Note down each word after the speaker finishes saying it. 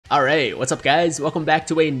Alright, what's up guys? Welcome back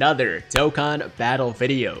to another Dokkan battle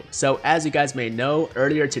video. So as you guys may know,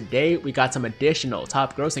 earlier today we got some additional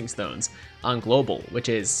top grossing stones on Global, which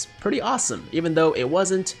is pretty awesome, even though it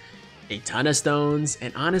wasn't a ton of stones.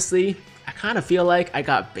 And honestly, I kind of feel like I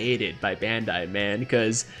got baited by Bandai, man,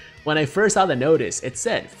 because when I first saw the notice, it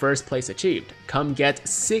said first place achieved, come get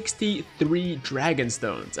 63 dragon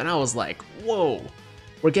stones. And I was like, whoa,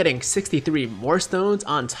 we're getting 63 more stones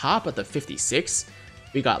on top of the 56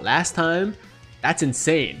 we got last time? That's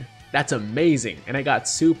insane. That's amazing. And I got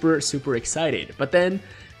super excited. But then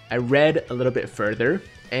I read a little bit further,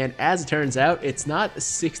 and as it turns out, it's not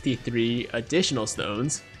 63 additional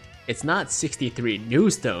stones. It's not 63 new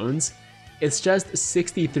stones. It's just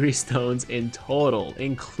 63 stones in total,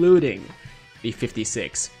 including the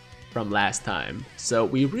 56 from last time. So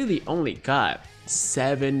we really only got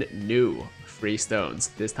 7 new free stones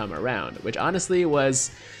this time around, which honestly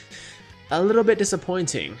was a little bit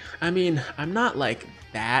disappointing. I mean, I'm not like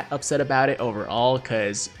that upset about it overall,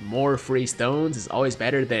 because more free stones is always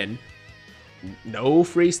better than no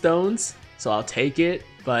free stones, so I'll take it.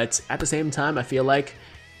 But at the same time, I feel like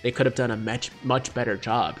they could have done a much better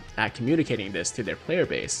job at communicating this to their player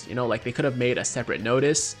base. You know, like they could have made a separate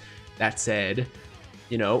notice that said,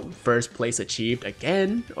 you know, first place achieved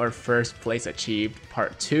again, or first place achieved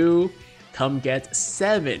part 2. Come get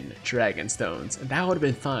 7 dragon stones, and that would have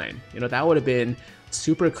been fine. You know, that would have been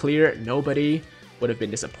super clear. Nobody would have been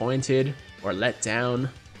disappointed or let down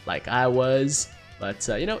like I was. But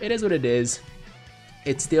you know, it is what it is.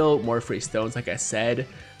 It's still more free stones, like I said.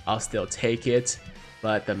 I'll still take it,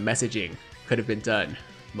 but the messaging could have been done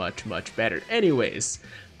much better. Anyways,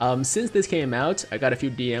 since this came out, I got a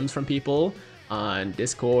few DMs from people on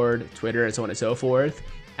Discord, Twitter, and so on and so forth,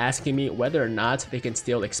 asking me whether or not they can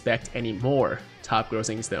still expect any more top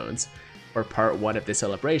grossing stones for part 1 of this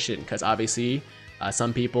celebration, because obviously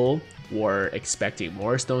some people were expecting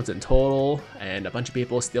more stones in total, and a bunch of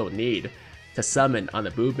people still need to summon on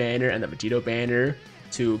the Boo banner and the Vegito banner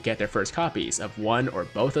to get their first copies of one or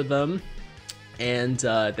both of them. And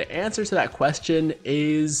the answer to that question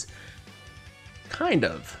is kind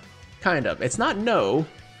of. It's not no,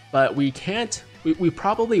 but we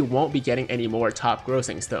probably won't be getting any more top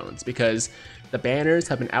grossing stones, because the banners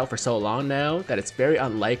have been out for so long now that it's very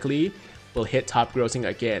unlikely we'll hit top grossing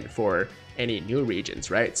again for any new regions,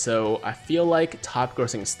 right? So I feel like top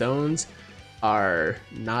grossing stones are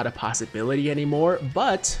not a possibility anymore,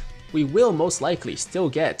 but we will most likely still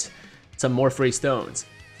get some more free stones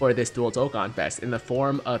for this Dual Dokkan Fest in the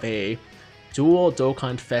form of a Dual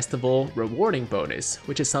Dokkan Festival rewarding bonus,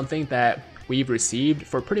 which is something that we've received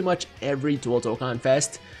for pretty much every Dual Dokkan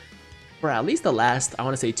Fest for at least the last, I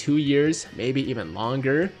want to say 2 years, maybe even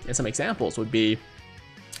longer. And some examples would be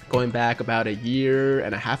going back about a year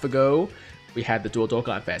and a half ago, we had the Dual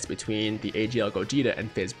Dokkan Fest between the AGL Gogeta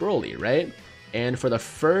and Fizz Broly, right? And for the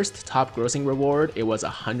first top grossing reward, it was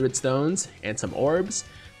 100 stones and some orbs.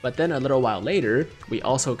 But then a little while later, we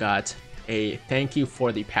also got a thank you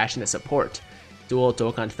for the passionate support Dual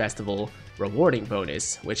Dokkan Festival rewarding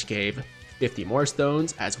bonus, which gave 50 more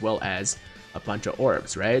stones as well as a bunch of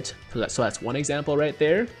orbs, right? So that's one example right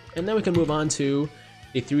there. And then we can move on to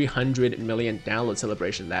the 300 million download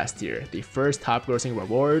celebration last year. The first top grossing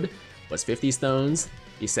reward was 50 stones.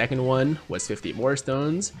 The second one was 50 more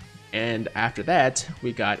stones. And after that,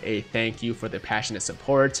 we got a thank you for the passionate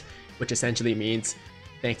support, which essentially means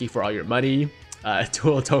thank you for all your money.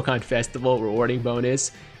 Dual Dokkan Festival rewarding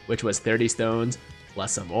bonus, which was 30 stones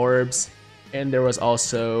plus some orbs. And there was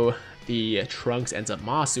also the Trunks and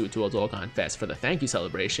Zamasu Dual Dokkan Fest for the thank you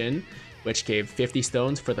celebration, which gave 50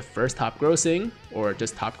 stones for the first top grossing, or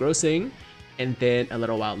just top grossing. And then a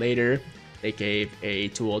little while later, they gave a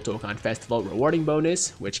Dual Dokkan Festival rewarding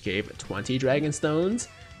bonus, which gave 20 dragon stones.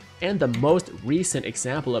 And the most recent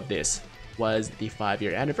example of this was the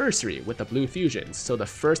 5-year anniversary with the Blue Fusions. So the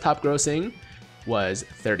first top grossing was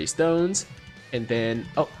 30 stones. And then,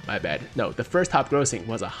 oh, my bad. No, the first top grossing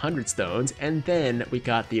was 100 stones, and then we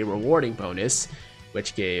got the rewarding bonus,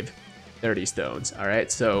 which gave 30 stones. All right,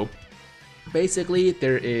 so basically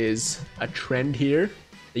there is a trend here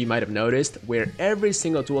that you might have noticed, where every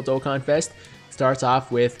single Dual Dokkan Fest starts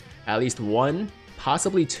off with at least 1,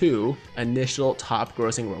 possibly 2 initial top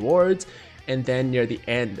grossing rewards, and then near the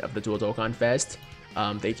end of the Dual Dokkan Fest,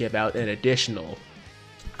 they give out an additional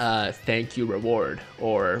thank you reward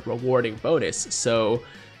or rewarding bonus. So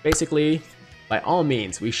basically, by all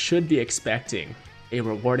means, we should be expecting a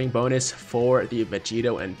rewarding bonus for the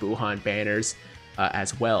Vegito and Buhan banners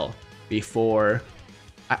as well before,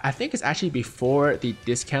 I think it's actually before the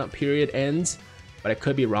discount period ends but I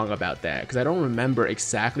could be wrong about that because I don't remember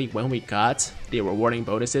exactly when we got the rewarding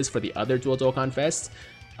bonuses for the other Dual Dokkan Fest.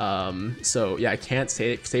 So yeah, I can't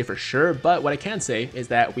say for sure, but what I can say is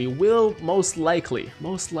that we will most likely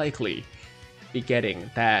be getting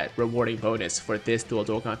that rewarding bonus for this Dual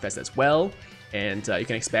Dokkan Fest as well, and you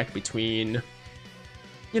can expect between,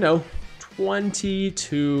 you know, 20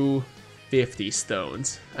 to 50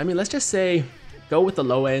 stones. I mean, let's just say go with the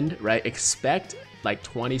low end, right? Expect like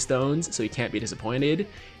 20 stones so you can't be disappointed,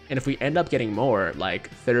 and if we end up getting more, like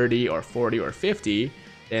 30 or 40 or 50,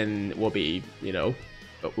 then we'll be, you know,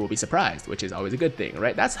 we'll be surprised, which is always a good thing,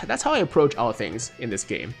 right? That's how I approach all things in this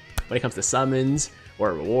game when it comes to summons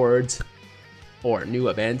or rewards or new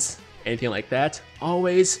events, anything like that.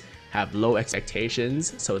 Always have low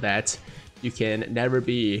expectations so that you can never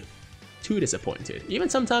be too disappointed. Even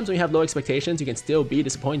sometimes when you have low expectations, you can still be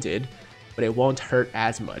disappointed, but it won't hurt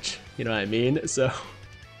as much, you know what I mean? So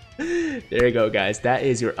there you go, guys. That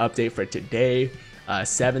is your update for today.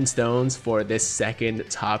 7 stones for this second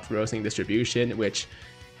top grossing distribution, which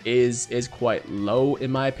is quite low in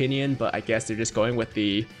my opinion, but I guess they're just going with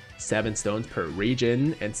the 7 stones per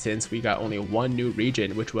region, and since we got only one new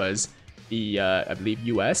region, which was the I believe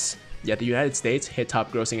US, yeah, the United States hit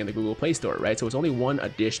top grossing in the Google Play Store, right? So it's only one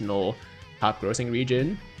additional top grossing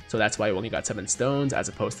region, so that's why we only got 7 stones as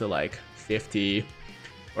opposed to like 50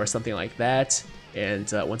 or something like that.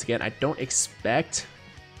 And once again, I don't expect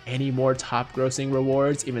any more top grossing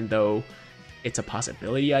rewards, even though it's a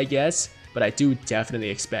possibility, I guess, but I do definitely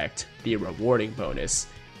expect the rewarding bonus.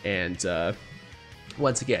 And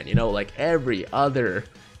once again, you know, like every other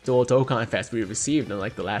Dual Dokkan Fest we've received in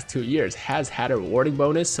like the last 2 years has had a rewarding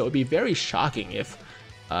bonus, so it'd be very shocking if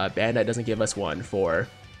Bandai doesn't give us one for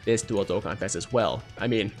this Dual Dokkan Fest as well. I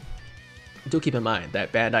mean, do keep in mind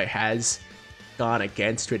that Bandai has gone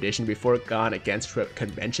against tradition before, gone against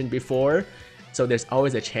convention before, so there's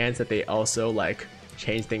always a chance that they also like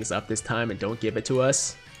change things up this time and don't give it to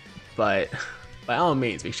us. But by all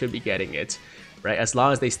means, we should be getting it, right? As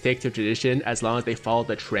long as they stick to tradition, as long as they follow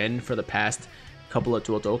the trend for the past couple of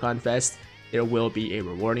Dual Dokkan Fest, there will be a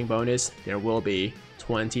rewarding bonus. There will be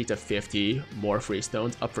 20 to 50 more free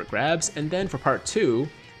stones up for grabs. And then for part 2,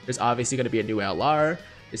 there's obviously going to be a new LR.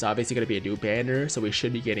 There's obviously going to be a new banner, so we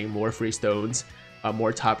should be getting more free stones,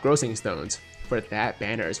 more top grossing stones for that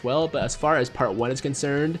banner as well. But as far as part 1 is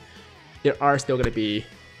concerned, there are still going to be,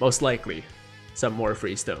 most likely, some more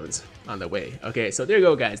free stones on the way. Okay, so there you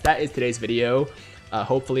go, guys. That is today's video.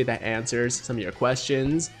 Hopefully that answers some of your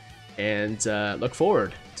questions, and look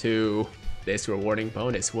forward to this rewarding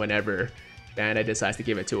bonus whenever Bandai decides to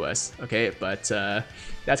give it to us. Okay, but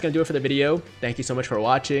that's gonna do it for the video. Thank you so much for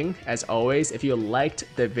watching. As always, if you liked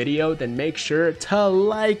the video, then make sure to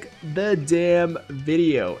like the damn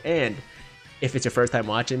video. And if it's your first time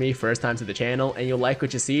watching me, first time to the channel, and you like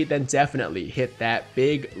what you see, then definitely hit that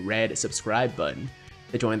big red subscribe button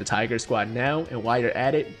to join the Tiger Squad now. And while you're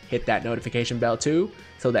at it, hit that notification bell too,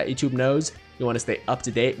 so that YouTube knows you want to stay up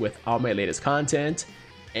to date with all my latest content.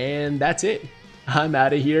 And that's it. I'm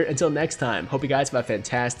out of here. Until next time, hope you guys have a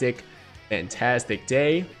fantastic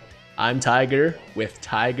day. I'm Tiger with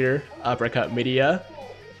Tiger Uppercut Media,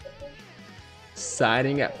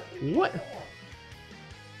 signing out. What?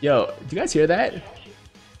 Yo, do you guys hear that?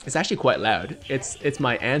 It's actually quite loud. It's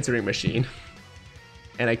my answering machine.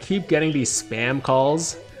 And I keep getting these spam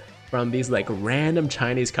calls from these like random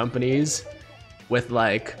Chinese companies with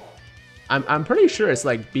like, I'm pretty sure it's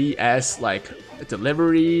like BS, like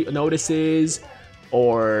delivery notices,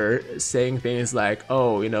 or saying things like,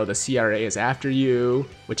 oh, you know, the CRA is after you,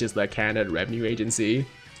 which is the Canada Revenue Agency,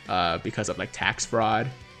 because of like tax fraud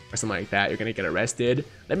or something like that. You're gonna get arrested.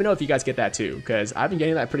 Let me know if you guys get that too, because I've been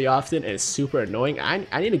getting that pretty often and it's super annoying. I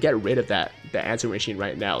need to get rid of the answering machine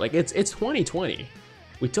right now. Like it's 2020.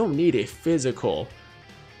 We don't need a physical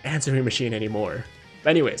answering machine anymore.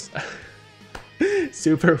 But anyways,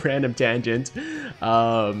 super random tangent.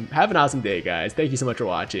 Have an awesome day, guys. Thank you so much for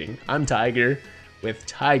watching. I'm Tiger with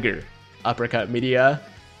Tiger Uppercut Media,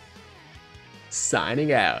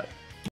 signing out.